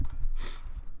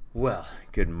Well,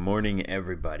 good morning,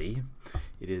 everybody.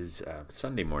 It is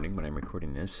Sunday morning when I'm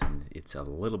recording this, and it's a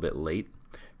little bit late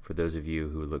for those of you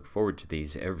who look forward to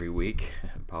these every week. I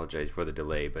apologize for the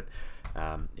delay, but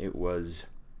it was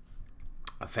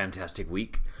a fantastic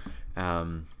week.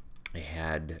 I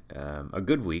had a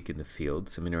good week in the field,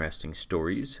 some interesting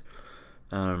stories.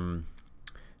 Not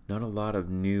a lot of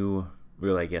new,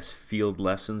 field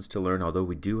lessons to learn, although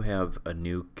we do have a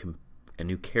new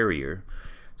carrier.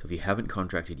 So if you haven't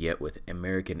contracted yet with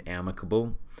American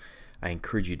Amicable, I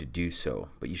encourage you to do so.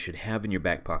 But you should have in your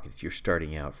back pocket if you're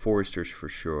starting out. Foresters for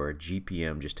sure.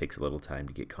 GPM just takes a little time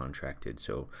to get contracted,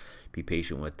 so be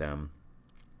patient with them.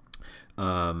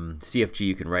 CFG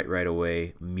you can write right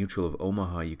away. Mutual of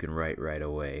Omaha you can write right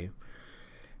away.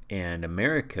 And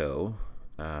Americo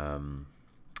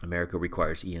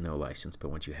requires E&O license, but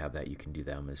once you have that, you can do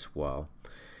them as well.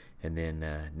 And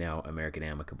then now American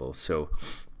Amicable. So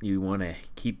you want to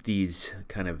keep these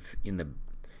kind of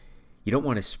you don't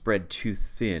want to spread too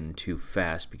thin too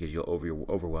fast because you'll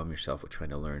overwhelm yourself with trying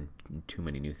to learn too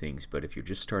many new things. But if you're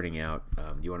just starting out,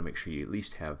 you want to make sure you at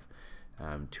least have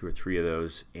 2 or 3 of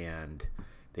those, and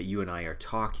that you and I are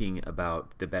talking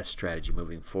about the best strategy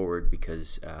moving forward,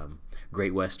 because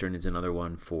Great Western is another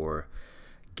one for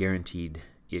guaranteed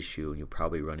issue, and you'll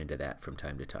probably run into that from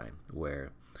time to time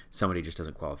where somebody just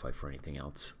doesn't qualify for anything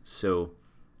else. So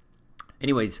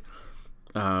anyways,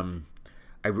 I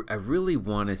really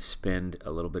want to spend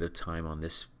a little bit of time on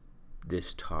this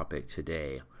topic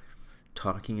today,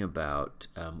 talking about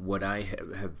what I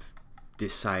have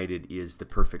decided is the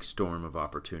perfect storm of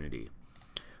opportunity.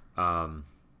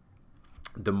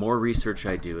 The more research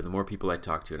I do and the more people I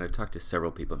talk to, and I've talked to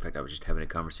several people. In fact, I was just having a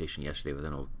conversation yesterday with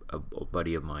an old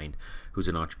buddy of mine who's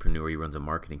an entrepreneur. He runs a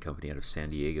marketing company out of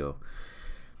San Diego.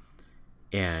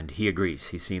 And he agrees.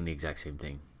 He's seeing the exact same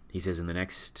thing. He says in the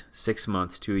next 6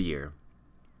 months to a year,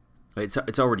 it's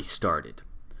already started.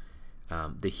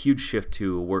 The huge shift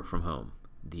to work from home.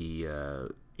 The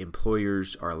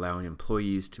employers are allowing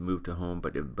employees to move to home,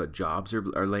 but jobs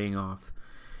are laying off.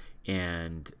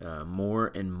 And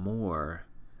more and more,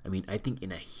 I think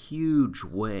in a huge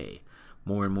way,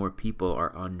 more and more people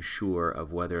are unsure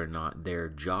of whether or not their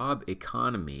job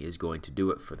economy is going to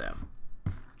do it for them.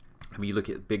 You look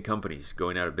at big companies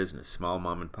going out of business, small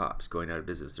mom and pops going out of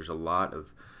business. There's a lot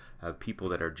of people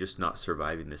that are just not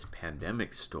surviving this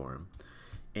pandemic storm.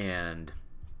 And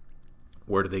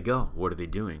where do they go? What are they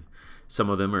doing? Some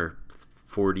of them are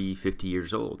 40, 50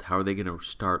 years old. How are they going to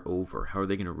start over? How are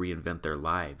they going to reinvent their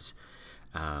lives?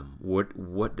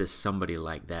 What does somebody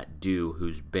like that do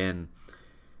who's been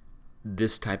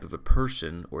this type of a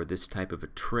person or this type of a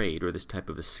trade or this type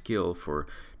of a skill for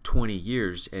 20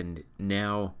 years, and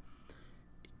now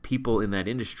people in that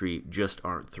industry just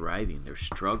aren't thriving? They're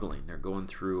struggling. They're going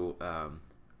through,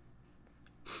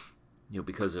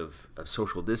 because of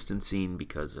social distancing,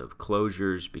 because of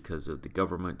closures, because of the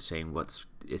government saying what's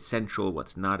essential,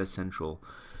 what's not essential.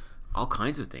 All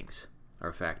kinds of things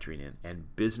are factoring in,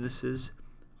 and businesses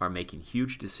are making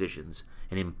huge decisions,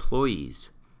 and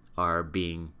employees are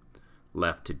being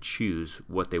left to choose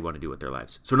what they want to do with their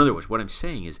lives. So in other words, what I'm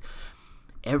saying is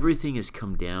everything has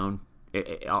come down.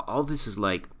 All this is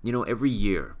like, every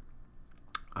year,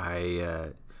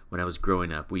 when I was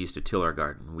growing up, we used to till our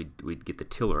garden. We'd get the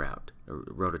tiller out, a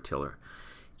rototiller,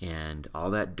 and all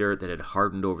that dirt that had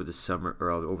hardened over the summer or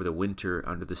over the winter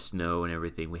under the snow and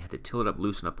everything, we had to till it up,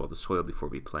 loosen up all the soil before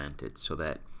we planted, so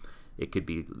that it could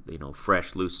be,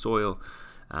 fresh, loose soil,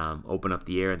 open up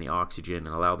the air and the oxygen,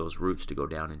 and allow those roots to go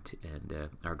down and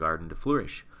our garden to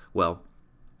flourish. Well,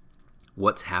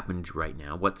 what's happened right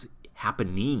now? What's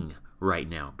happening right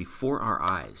now before our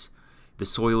eyes? The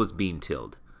soil is being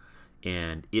tilled,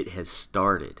 and it has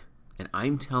started. And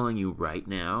I'm telling you right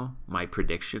now, my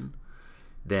prediction,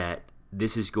 that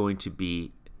this is going to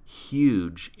be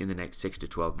huge in the next 6 to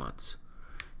 12 months.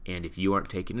 And if you aren't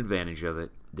taking advantage of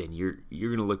it, then you're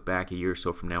going to look back a year or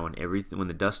so from now when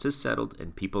the dust has settled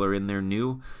and people are in their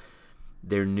new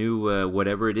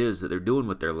whatever it is that they're doing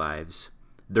with their lives.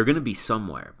 They're going to be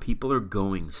somewhere. People are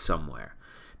going somewhere.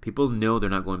 People know they're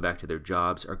not going back to their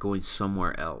jobs, are going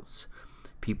somewhere else.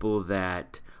 People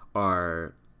that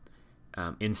are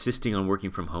insisting on working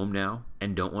from home now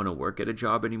and don't want to work at a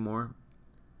job anymore,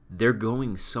 they're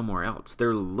going somewhere else.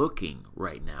 They're looking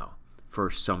right now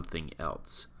for something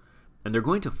else, and they're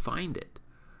going to find it.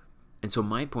 And so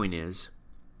my point is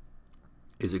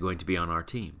it going to be on our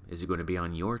team? Is it going to be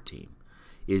on your team?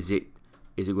 Is it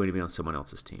going to be on someone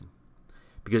else's team?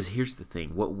 Because here's the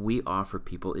thing, what we offer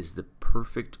people is the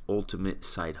perfect ultimate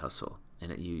side hustle.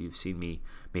 And you've seen me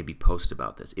maybe post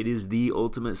about this. It is the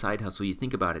ultimate side hustle. You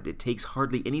think about it, it takes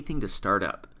hardly anything to start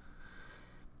up.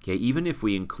 Okay, even if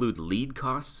we include lead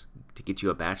costs to get you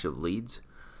a batch of leads,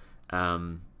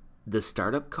 the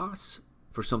startup costs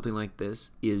for something like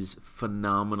this is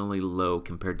phenomenally low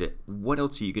compared to what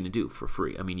else are you going to do for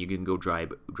free? I mean, you can go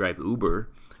drive Uber,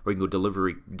 or you can go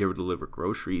deliver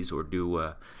groceries, or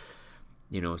do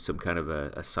some kind of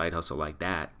a side hustle like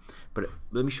that. But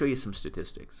let me show you some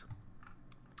statistics.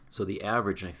 So the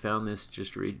average, and I found this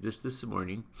just this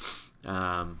morning.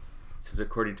 This is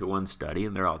according to one study,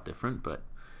 and they're all different, but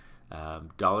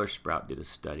Dollar Sprout did a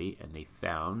study, and they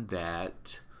found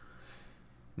that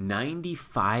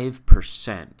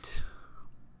 95%,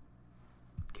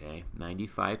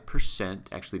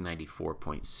 actually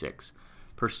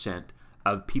 94.6%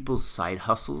 of people's side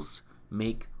hustles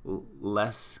make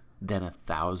less than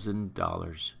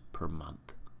 $1,000 per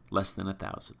month. Less than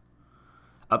 1,000.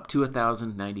 Up to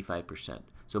 1,000, 95%.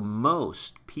 So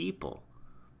most people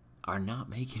are not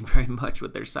making very much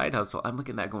with their side hustle. I'm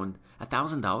looking at that going,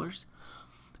 $1,000?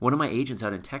 One of my agents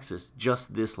out in Texas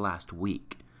just this last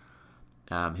week,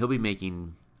 he'll be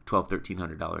making $1,200,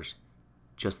 $1,300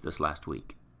 just this last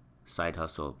week. Side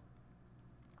hustle,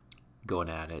 going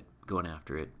at it, going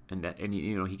after it, and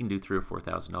he can do $3,000 or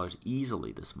 $4,000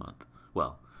 easily this month.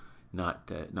 Well,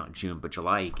 not June, but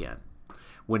July he can.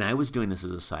 When I was doing this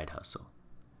as a side hustle,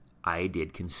 I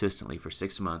did consistently for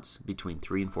 6 months between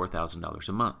 $3,000 and $4,000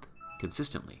 a month,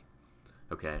 consistently.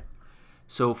 Okay,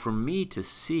 so for me to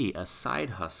see a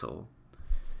side hustle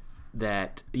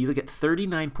that you look at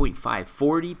 39.5,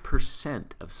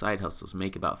 40% of side hustles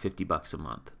make about $50 a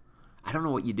month. I don't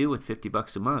know what you do with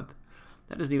 $50 a month.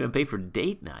 That doesn't even pay for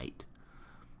date night.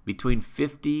 Between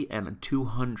 50 and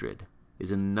 200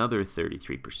 is another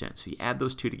 33%. So you add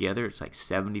those two together, it's like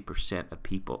 70% of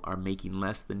people are making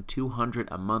less than $200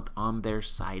 a month on their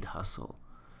side hustle.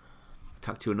 I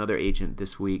talked to another agent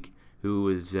this week who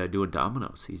is doing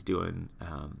Domino's. He's doing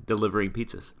delivering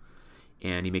pizzas,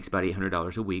 and he makes about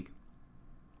 $800 a week.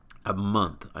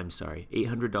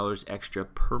 $800 extra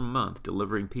per month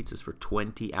delivering pizzas for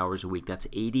 20 hours a week. That's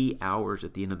 80 hours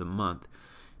at the end of the month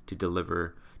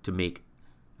to make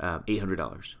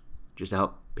 $800 just to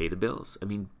help pay the bills. I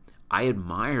mean, I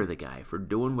admire the guy for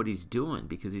doing what he's doing,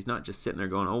 because he's not just sitting there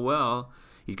going, oh, well,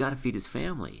 he's got to feed his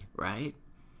family, right?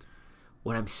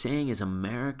 What I'm saying is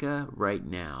America right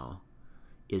now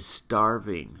is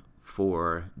starving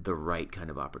for the right kind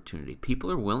of opportunity.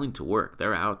 People are willing to work.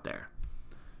 They're out there.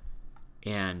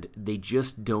 And they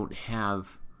just don't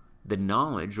have the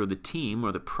knowledge or the team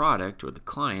or the product or the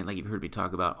client, like you've heard me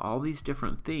talk about, all these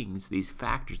different things, these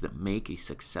factors that make a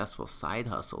successful side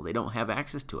hustle. They don't have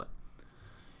access to it.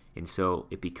 And so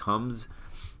it becomes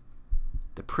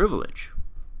the privilege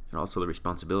and also the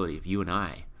responsibility of you and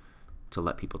I to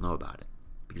let people know about it,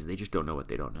 because they just don't know what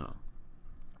they don't know.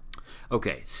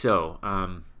 Okay, so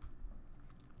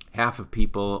half of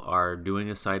people are doing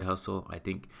a side hustle. I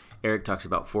think Eric talks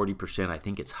about 40%. I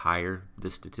think it's higher, the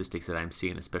statistics that I'm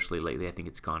seeing, especially lately. I think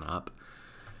it's gone up.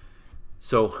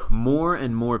 So more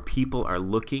and more people are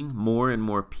looking. More and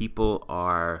more people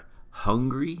are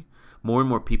hungry. More and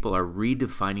more people are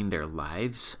redefining their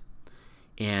lives.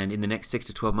 And in the next 6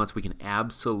 to 12 months, we can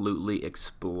absolutely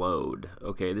explode.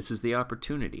 Okay, this is the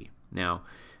opportunity. Now,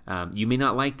 you may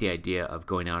not like the idea of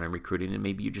going out and recruiting, and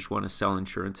maybe you just want to sell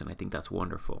insurance, and I think that's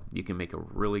wonderful. You can make a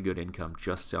really good income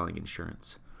just selling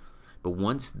insurance. But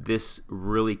once this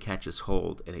really catches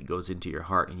hold and it goes into your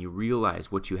heart and you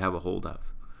realize what you have a hold of,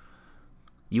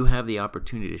 you have the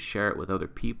opportunity to share it with other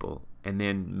people and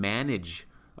then manage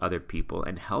other people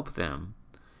and help them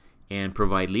and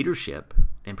provide leadership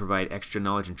and provide extra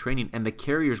knowledge and training, and the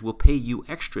carriers will pay you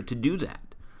extra to do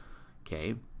that.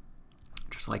 Okay?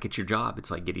 Just like at your job, it's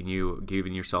like giving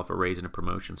yourself a raise and a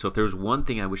promotion. So if there was one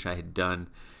thing I wish I had done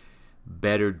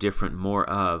better, different, more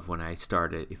of when I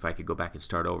started, if I could go back and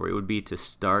start over, it would be to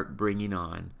start bringing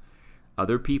on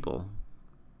other people,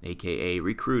 aka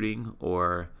recruiting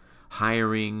or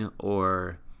hiring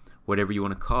or whatever you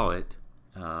want to call it,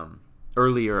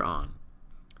 earlier on.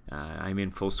 I'm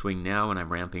in full swing now, and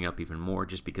I'm ramping up even more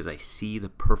just because I see the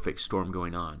perfect storm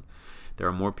going on. There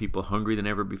are more people hungry than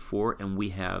ever before, and we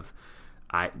have,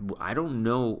 I don't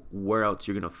know where else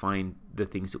you're going to find the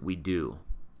things that we do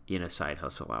in a side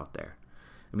hustle out there.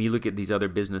 I mean, you look at these other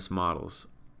business models.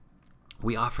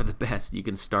 We offer the best. You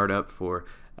can start up for,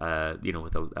 with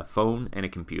a phone and a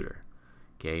computer.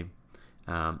 Okay,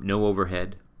 no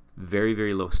overhead, very,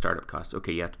 very low startup costs.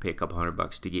 Okay, you have to pay a couple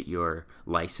 $100 to get your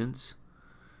license,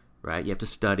 right? You have to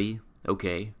study.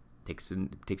 Okay, takes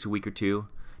a week or two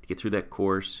to get through that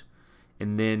course,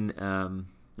 and then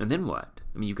what?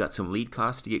 I mean, you've got some lead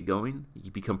costs to get going.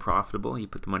 You become profitable. You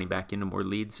put the money back into more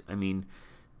leads. I mean,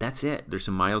 that's it. There's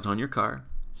some miles on your car.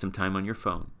 some time on your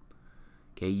phone.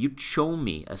 Okay, you show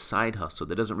me a side hustle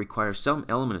that doesn't require some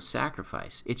element of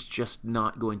sacrifice. It's just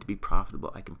not going to be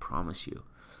profitable, I can promise you.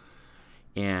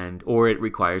 Or it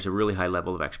requires a really high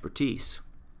level of expertise.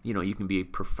 You can be a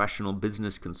professional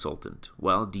business consultant.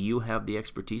 Well, do you have the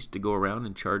expertise to go around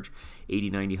and charge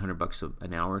 $80, $90, $100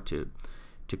 an hour to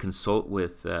consult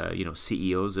with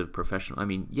CEOs of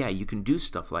professional? Yeah, you can do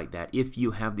stuff like that if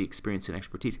you have the experience and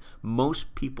expertise.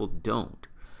 Most people don't.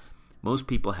 Most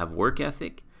people have work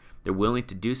ethic. They're willing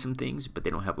to do some things, but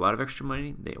they don't have a lot of extra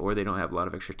money, or they don't have a lot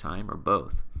of extra time, or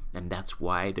both. And that's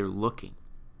why they're looking.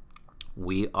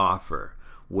 We offer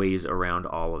ways around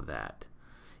all of that.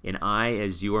 And I,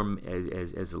 as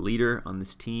a leader on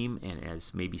this team, and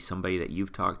as maybe somebody that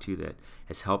you've talked to that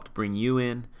has helped bring you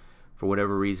in for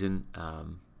whatever reason,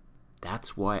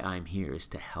 that's why I'm here, is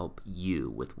to help you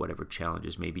with whatever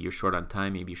challenges. Maybe you're short on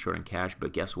time, maybe you're short on cash,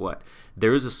 but guess what?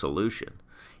 There is a solution.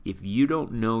 If you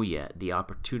don't know yet the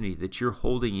opportunity that you're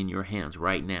holding in your hands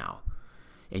right now,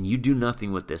 and you do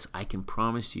nothing with this, I can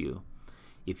promise you,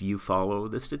 if you follow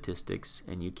the statistics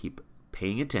and you keep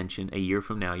paying attention, a year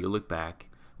from now you'll look back,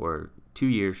 or 2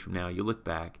 years from now you'll look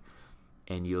back,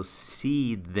 and you'll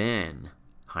see then,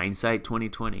 hindsight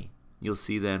 2020, you'll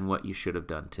see then what you should have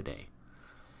done today.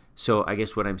 So I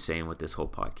guess what I'm saying with this whole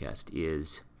podcast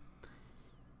is,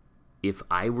 if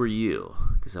I were you,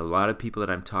 because a lot of people that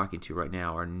I'm talking to right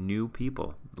now are new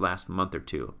people last month or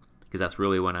two, because that's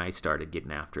really when I started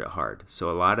getting after it hard. So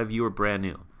a lot of you are brand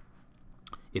new.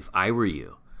 If I were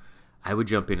you, I would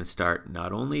jump in and start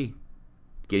not only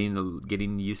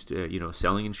getting used to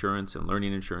selling insurance and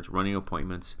learning insurance, running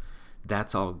appointments.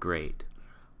 That's all great,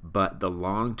 but the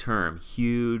long-term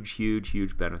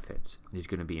huge benefits is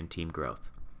going to be in team growth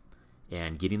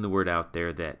and getting the word out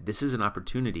there that this is an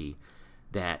opportunity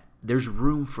that there's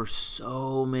room for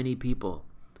so many people.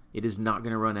 It is not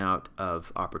going to run out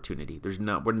of opportunity. We're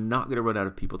not going to run out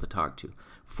of people to talk to.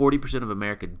 40% of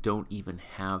America don't even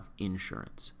have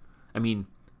insurance.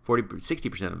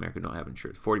 60% of America don't have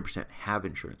insurance. 40% have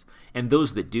insurance. And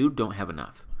those that do don't have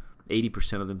enough.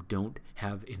 80% of them don't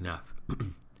have enough.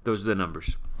 Those are the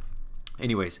numbers.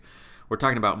 Anyways, we're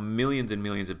talking about millions and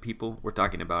millions of people. We're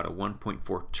talking about a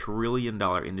 $1.4 trillion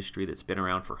industry that's been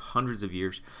around for hundreds of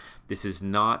years. This is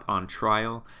not on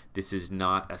trial. This is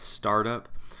not a startup.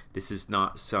 This is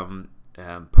not some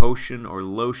potion or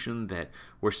lotion that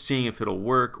we're seeing if it'll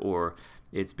work, or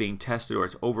it's being tested, or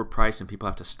it's overpriced and people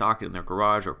have to stock it in their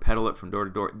garage or peddle it from door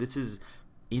to door. This is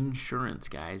insurance,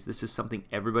 guys. This is something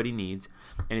everybody needs,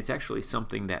 and it's actually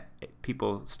something that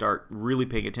people start really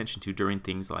paying attention to during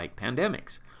things like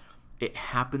pandemics. It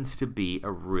happens to be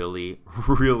a really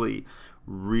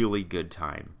good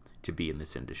time to be in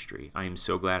this industry. I am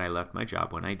so glad I left my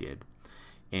job when I did,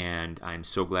 and I'm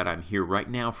so glad I'm here right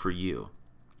now for you.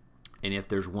 And if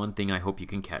there's one thing I hope you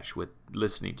can catch with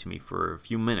listening to me for a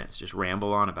few minutes, just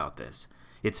ramble on about this,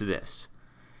 it's this.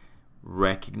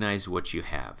 Recognize what you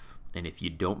have. And if you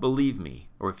don't believe me,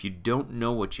 or if you don't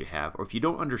know what you have, or if you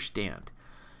don't understand,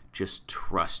 just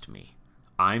trust me.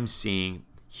 I'm seeing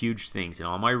huge things in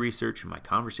all my research and my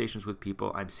conversations with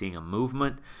people. I'm seeing a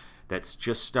movement that's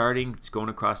just starting. It's going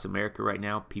across America right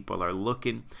now. People are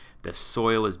looking. The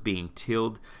soil is being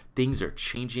tilled. Things are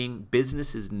changing.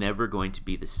 Business is never going to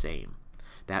be the same.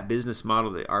 That business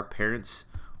model that our parents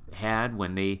had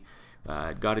when they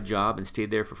got a job and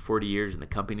stayed there for 40 years and the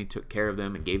company took care of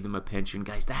them and gave them a pension,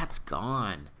 guys, that's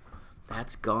gone.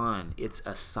 That's gone. It's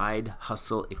a side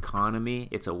hustle economy.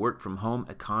 It's a work from home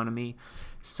economy.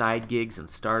 Side gigs and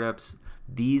startups.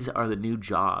 These are the new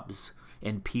jobs.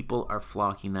 And people are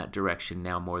flocking that direction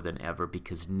now more than ever,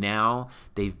 because now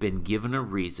they've been given a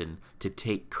reason to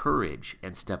take courage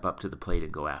and step up to the plate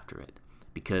and go after it,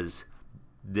 because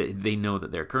they know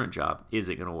that their current job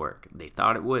isn't going to work. They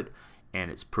thought it would, and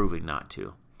it's proving not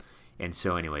to. And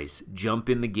so anyways, jump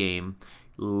in the game.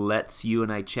 Let's you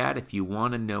and I chat if you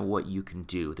want to know what you can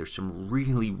do. There's some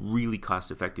really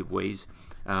cost-effective ways.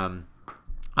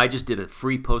 I just did a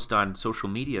free post on social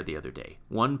media the other day.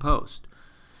 One post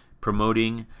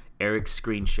promoting Eric's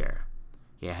screen share.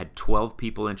 I had 12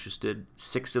 people interested.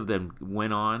 6 of them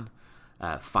went on.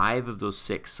 5 of those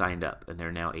 6 signed up, and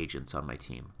they're now agents on my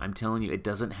team. I'm telling you, it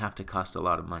doesn't have to cost a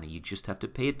lot of money. You just have to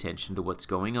pay attention to what's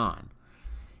going on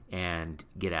and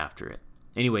get after it.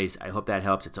 Anyways, I hope that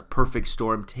helps. It's a perfect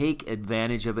storm. Take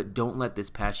advantage of it. Don't let this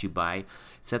pass you by.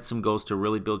 Set some goals to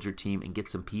really build your team and get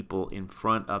some people in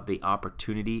front of the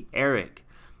opportunity. Eric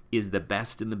is the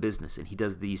best in the business, and he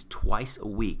does these twice a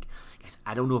week. Guys,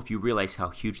 I don't know if you realize how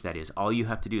huge that is. All you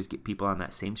have to do is get people on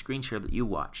that same screen share that you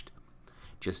watched.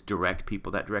 Just direct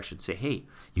people that direction. Say, hey,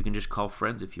 you can just call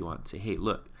friends if you want. Say, hey,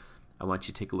 look, I want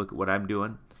you to take a look at what I'm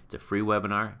doing. It's a free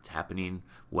webinar. It's happening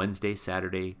Wednesday,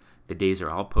 Saturday. The days are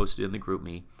all posted in the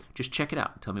GroupMe. Just check it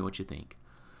out and tell me what you think.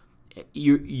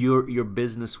 Your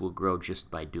business will grow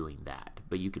just by doing that.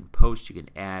 But you can post, you can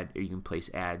add, or you can place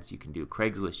ads. You can do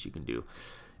Craigslist. You can do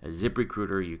a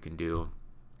ZipRecruiter. You can do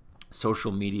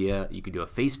social media. You can do a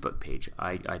Facebook page.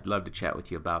 I'd love to chat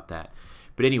with you about that.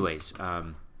 But anyways,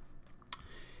 hang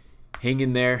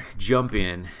in there. Jump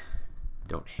in.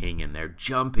 Don't hang in there.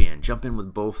 Jump in. Jump in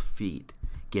with both feet.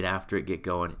 Get after it. Get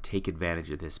going. Take advantage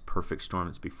of this perfect storm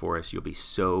that's before us. You'll be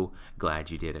so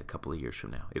glad you did a couple of years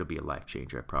from now. It'll be a life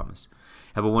changer, I promise.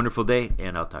 Have a wonderful day,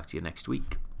 and I'll talk to you next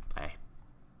week. Bye.